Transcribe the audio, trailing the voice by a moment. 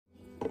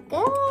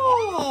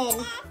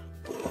Good.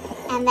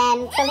 And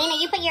then, Selena,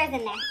 you put yours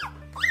in there.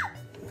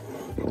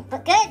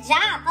 But good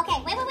job.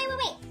 Okay, wait.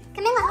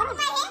 Camilla, hold on.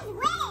 My hand's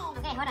wet.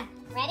 Okay, hold on.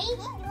 Ready?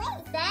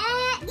 Set.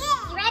 Yeah.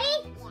 You ready?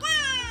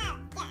 Yeah.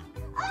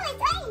 Oh, it's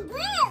turning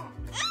blue.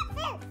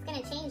 It's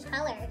gonna change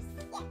colors.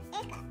 Yeah,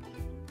 it's got.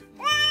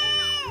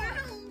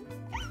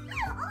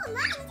 Oh,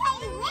 mine's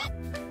turning red.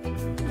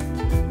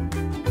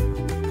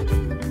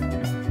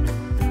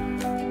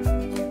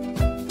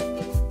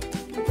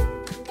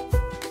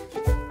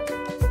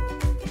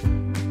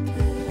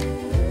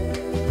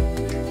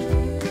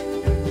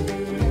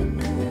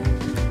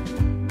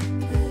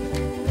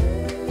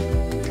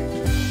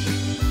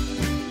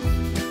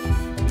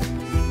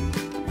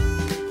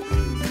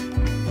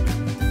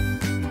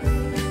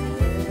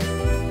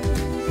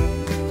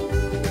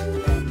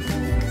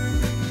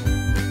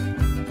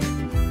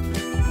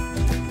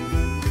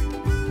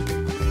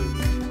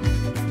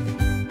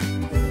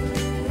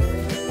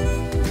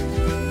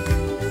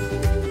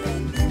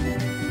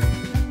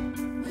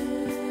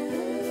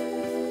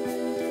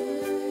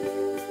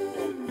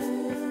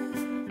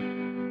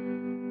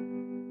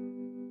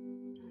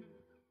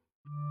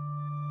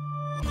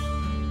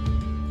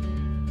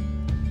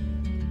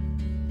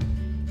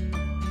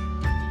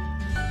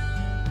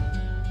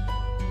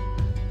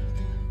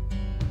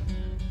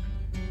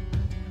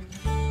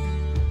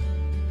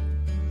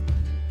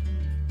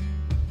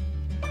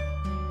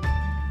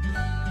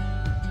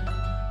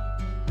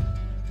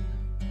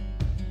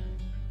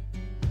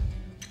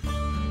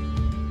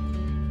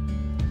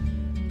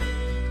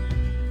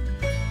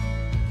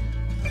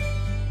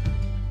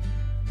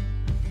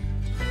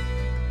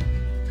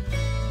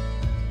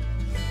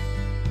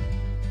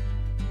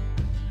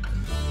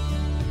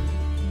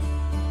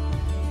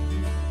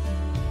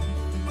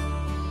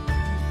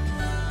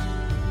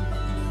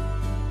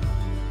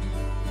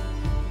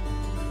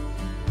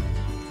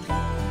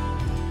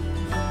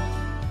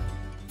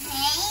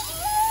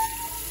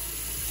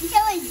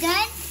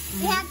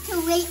 We have to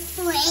wait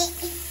for it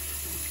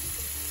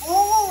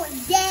all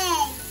day.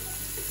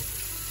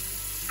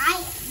 I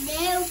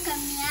know,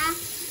 Camilla.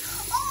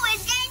 Oh,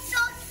 it's getting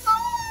so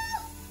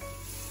small.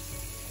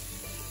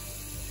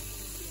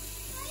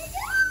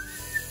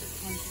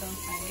 I'm so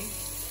excited.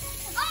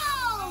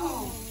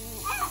 Oh!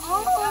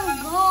 Oh,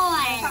 That's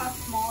God. how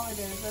small it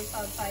is. That's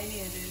how tiny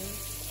it is.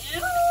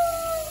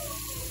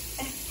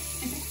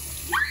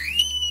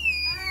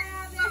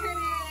 There it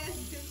is.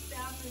 Just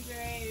down the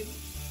drain.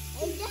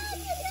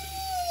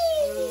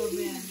 Oh,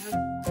 man.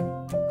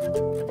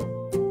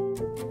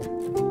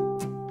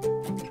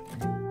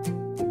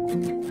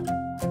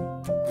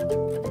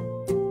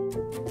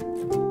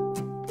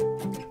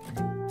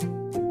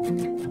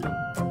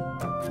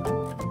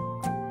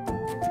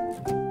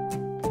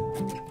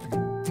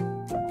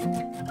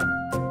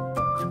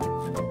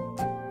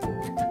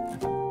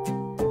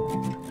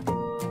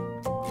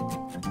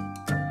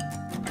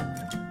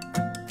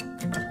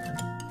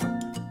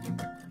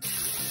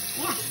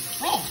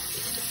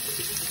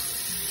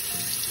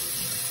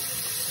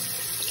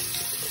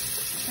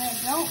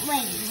 Don't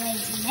wait,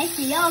 make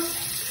it up.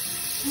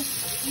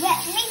 Let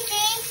me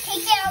see.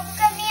 Take it out,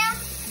 come here.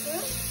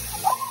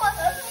 Oh,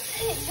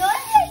 yours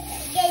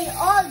is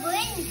all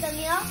green, come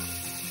here.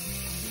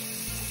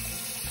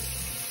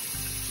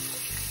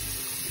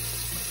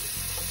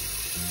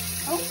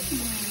 Oh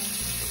my.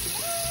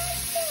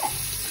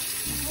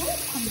 Oh,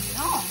 come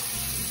here.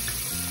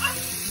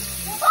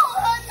 Oh,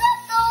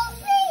 that's the whole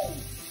thing.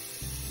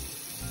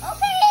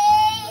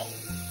 Okay.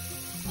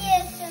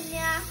 Here, come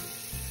here.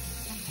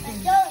 But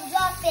don't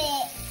drop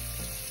it.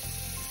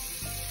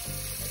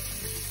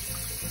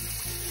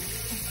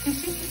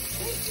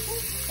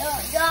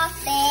 Don't drop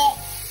it.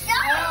 No!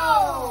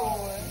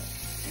 Oh.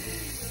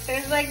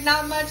 There's like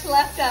not much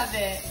left of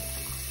it.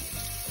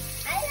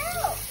 I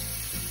know.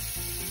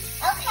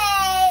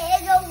 Okay,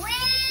 it's a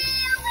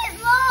little bit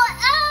more.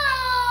 Oh!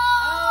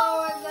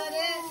 Oh, is that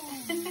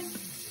it?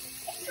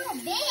 It's so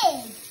big.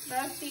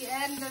 That's the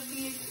end of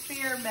the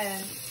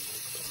experiment.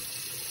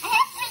 I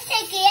have to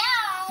take it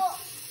out.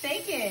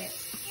 Take it.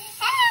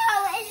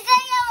 Ow, it's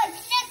gonna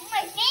stick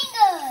my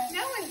finger.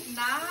 No, it's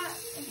not.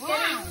 It's Wow.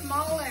 getting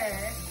smaller.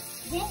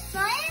 This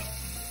one?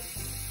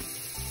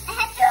 I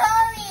have to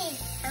hurry.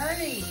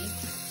 Hurry.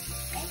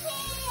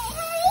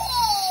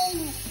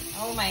 Hurry.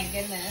 Oh my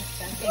goodness,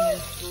 that thing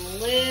is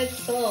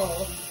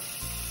little.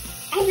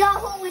 I know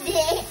who it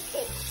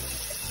is.